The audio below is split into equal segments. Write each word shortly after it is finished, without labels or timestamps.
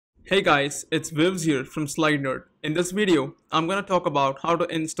Hey guys, it's Vivs here from slidenerd. In this video, I'm gonna talk about how to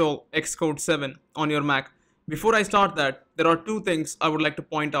install Xcode 7 on your Mac. Before I start that, there are two things I would like to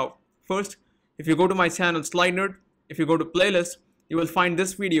point out. First, if you go to my channel slidenerd, if you go to playlist, you will find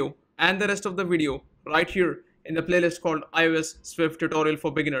this video and the rest of the video right here in the playlist called iOS Swift Tutorial for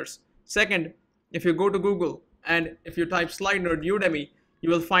Beginners. Second, if you go to Google and if you type slidenerd Udemy, you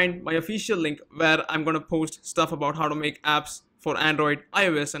will find my official link where I'm gonna post stuff about how to make apps for Android,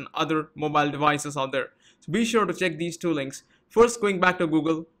 iOS, and other mobile devices out there. So be sure to check these two links. First, going back to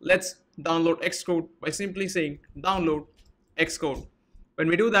Google, let's download Xcode by simply saying download Xcode. When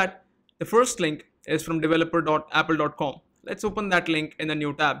we do that, the first link is from developer.apple.com. Let's open that link in a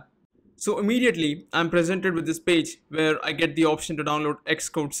new tab. So immediately, I'm presented with this page where I get the option to download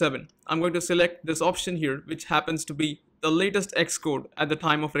Xcode 7. I'm going to select this option here, which happens to be the latest Xcode at the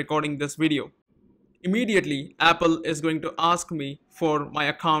time of recording this video. Immediately, Apple is going to ask me for my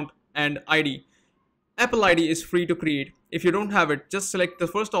account and ID. Apple ID is free to create. If you don't have it, just select the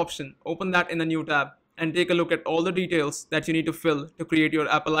first option, open that in a new tab, and take a look at all the details that you need to fill to create your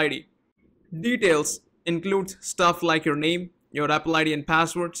Apple ID. Details includes stuff like your name, your Apple ID and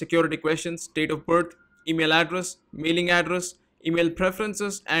password, security questions, date of birth, email address, mailing address, email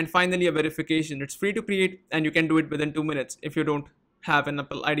preferences, and finally a verification. It's free to create and you can do it within 2 minutes if you don't have an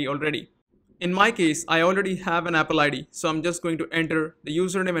Apple ID already. In my case, I already have an Apple ID, so I'm just going to enter the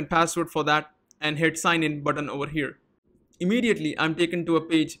username and password for that and hit sign in button over here. Immediately, I'm taken to a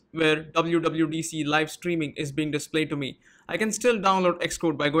page where WWDC live streaming is being displayed to me. I can still download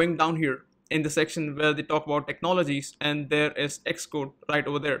Xcode by going down here in the section where they talk about technologies, and there is Xcode right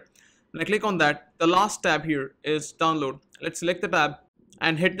over there. When I click on that, the last tab here is download. Let's select the tab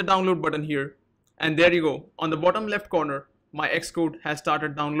and hit the download button here, and there you go. On the bottom left corner, my Xcode has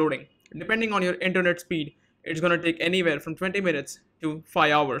started downloading. Depending on your internet speed, it's going to take anywhere from 20 minutes to 5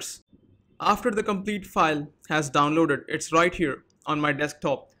 hours. After the complete file has downloaded, it's right here on my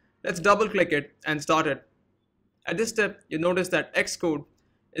desktop. Let's double click it and start it. At this step, you notice that Xcode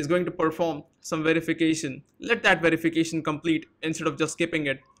is going to perform some verification. Let that verification complete instead of just skipping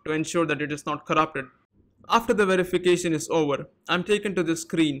it to ensure that it is not corrupted. After the verification is over, I'm taken to this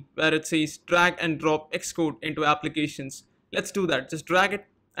screen where it says drag and drop Xcode into applications. Let's do that. Just drag it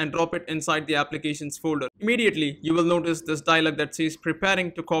and drop it inside the applications folder. Immediately, you will notice this dialog that says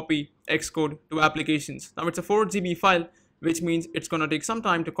preparing to copy Xcode to applications. Now it's a 4 GB file, which means it's going to take some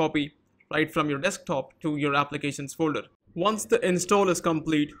time to copy right from your desktop to your applications folder. Once the install is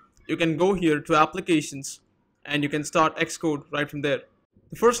complete, you can go here to applications and you can start Xcode right from there.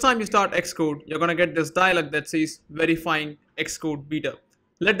 The first time you start Xcode, you're going to get this dialog that says verifying Xcode beta.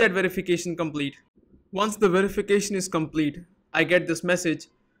 Let that verification complete. Once the verification is complete, I get this message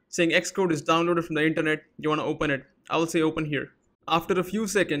saying Xcode is downloaded from the internet, you want to open it. I will say open here. After a few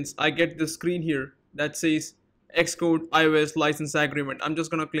seconds, I get this screen here that says Xcode iOS license agreement. I'm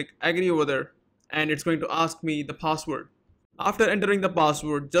just going to click agree over there and it's going to ask me the password. After entering the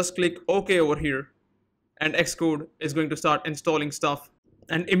password, just click OK over here and Xcode is going to start installing stuff.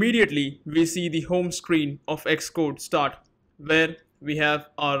 And immediately we see the home screen of Xcode start where we have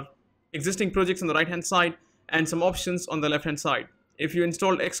our existing projects on the right hand side and some options on the left hand side. If you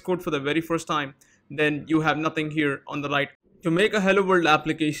installed Xcode for the very first time, then you have nothing here on the right. To make a Hello World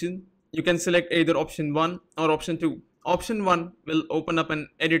application, you can select either option 1 or option 2. Option 1 will open up an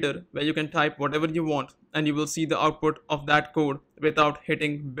editor where you can type whatever you want and you will see the output of that code without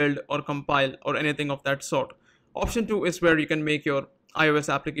hitting build or compile or anything of that sort. Option 2 is where you can make your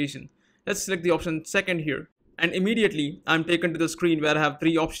iOS application. Let's select the option second here. And immediately, I'm taken to the screen where I have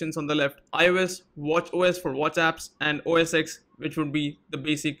 3 options on the left: iOS, watchOS for watch apps, and OS X, which would be the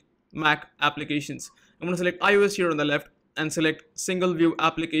basic Mac applications. I'm going to select iOS here on the left and select single view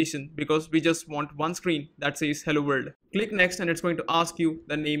application because we just want one screen that says Hello World. Click next and it's going to ask you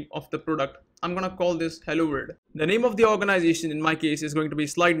the name of the product. I'm going to call this Hello World. The name of the organization in my case is going to be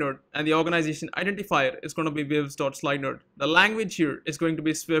slidenerd and the organization identifier is going to be vivs.slidenerd. The language here is going to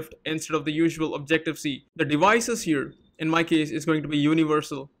be Swift instead of the usual Objective-C. The devices here in my case is going to be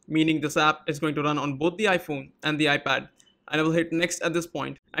universal, meaning this app is going to run on both the iPhone and the iPad. And I will hit next at this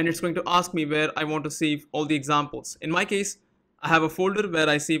point and it's going to ask me where I want to save all the examples. In my case, I have a folder where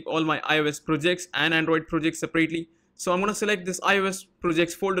I save all my iOS projects and Android projects separately. So I'm going to select this iOS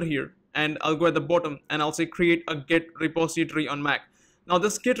projects folder here and I'll go at the bottom and I'll say create a Git repository on Mac. Now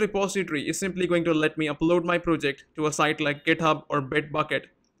this Git repository is simply going to let me upload my project to a site like GitHub or Bitbucket.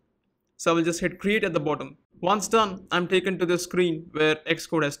 So I will just hit create at the bottom. Once done, I'm taken to the screen where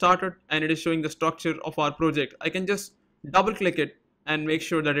Xcode has started and it is showing the structure of our project. I can just double click it and make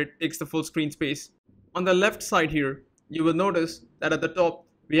sure that it takes the full screen space. On the left side here, you will notice that at the top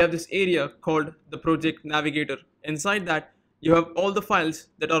we have this area called the project navigator. Inside that, you have all the files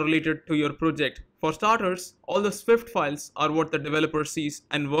that are related to your project. For starters, all the Swift files are what the developer sees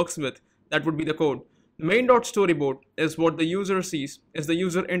and works with. That would be the code. The main.storyboard is what the user sees, is the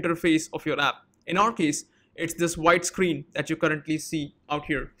user interface of your app. In our case, it's this white screen that you currently see out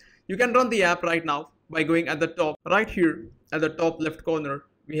here. You can run the app right now by going at the top. Right here at the top left corner,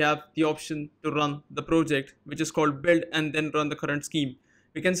 we have the option to run the project, which is called build and then run the current scheme.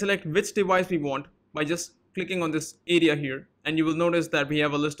 We can select which device we want by just clicking on this area here, and you will notice that we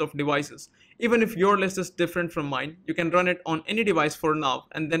have a list of devices. Even if your list is different from mine, you can run it on any device for now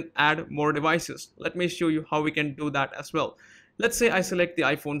and then add more devices. Let me show you how we can do that as well. Let's say I select the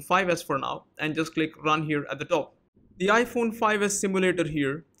iPhone 5s for now and just click run here at the top. The iPhone 5s simulator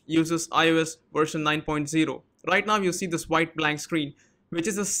here uses iOS version 9.0. Right now you see this white blank screen, which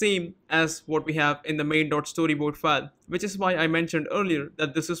is the same as what we have in the main.storyboard file, which is why I mentioned earlier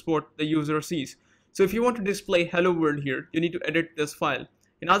that this is what the user sees. So if you want to display hello world here, you need to edit this file.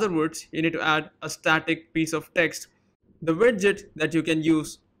 In other words, you need to add a static piece of text. The widget that you can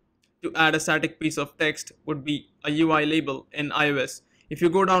use to add a static piece of text would be a UI label in iOS. If you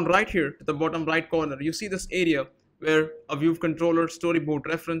go down right here to the bottom right corner, you see this area where a view controller, storyboard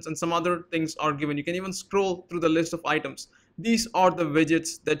reference, and some other things are given. You can even scroll through the list of items. These are the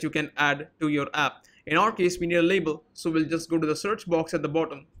widgets that you can add to your app. In our case, we need a label, so we'll just go to the search box at the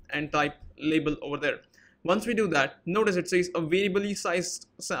bottom and type label over there. Once we do that, notice it says a variably sized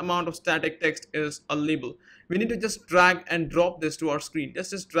amount of static text is a label. We need to just drag and drop this to our screen.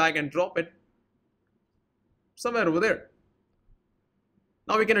 Just drag and drop it somewhere over there.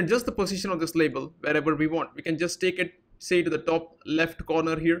 Now we can adjust the position of this label wherever we want. We can just take it, say, to the top left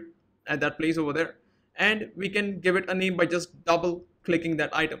corner here at that place over there. And we can give it a name by just double clicking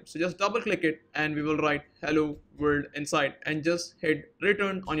that item. So just double click it and we will write hello world inside and just hit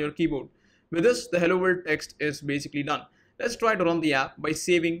return on your keyboard. With this, the hello world text is basically done. Let's try to run the app by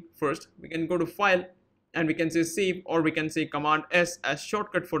saving first. We can go to file and we can say save, or we can say command S as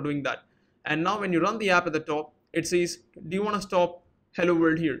shortcut for doing that. And now when you run the app at the top, it says, do you want to stop hello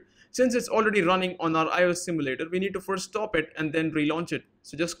world here? Since it's already running on our iOS simulator, we need to first stop it and then relaunch it.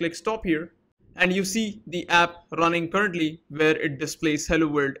 So just click stop here. And you see the app running currently where it displays hello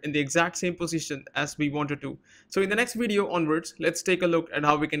world in the exact same position as we wanted to. So in the next video onwards, let's take a look at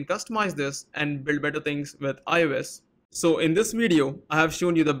how we can customize this and build better things with iOS. So in this video, I have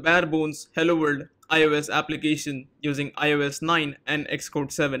shown you the bare bones hello world iOS application using iOS 9 and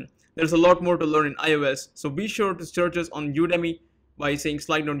Xcode 7. There's a lot more to learn in iOS, so be sure to search us on Udemy by saying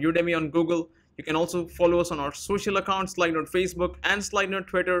slidenerd Udemy on Google. You can also follow us on our social accounts, slidenerd Facebook and slidenerd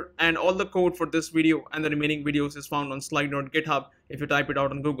Twitter, and all the code for this video and the remaining videos is found on slidenerd GitHub if you type it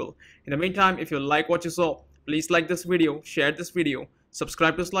out on Google. In the meantime, if you like what you saw, please like this video, share this video,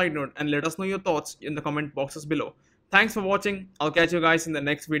 subscribe to slidenerd, and let us know your thoughts in the comment boxes below. Thanks for watching. I'll catch you guys in the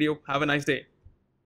next video. Have a nice day.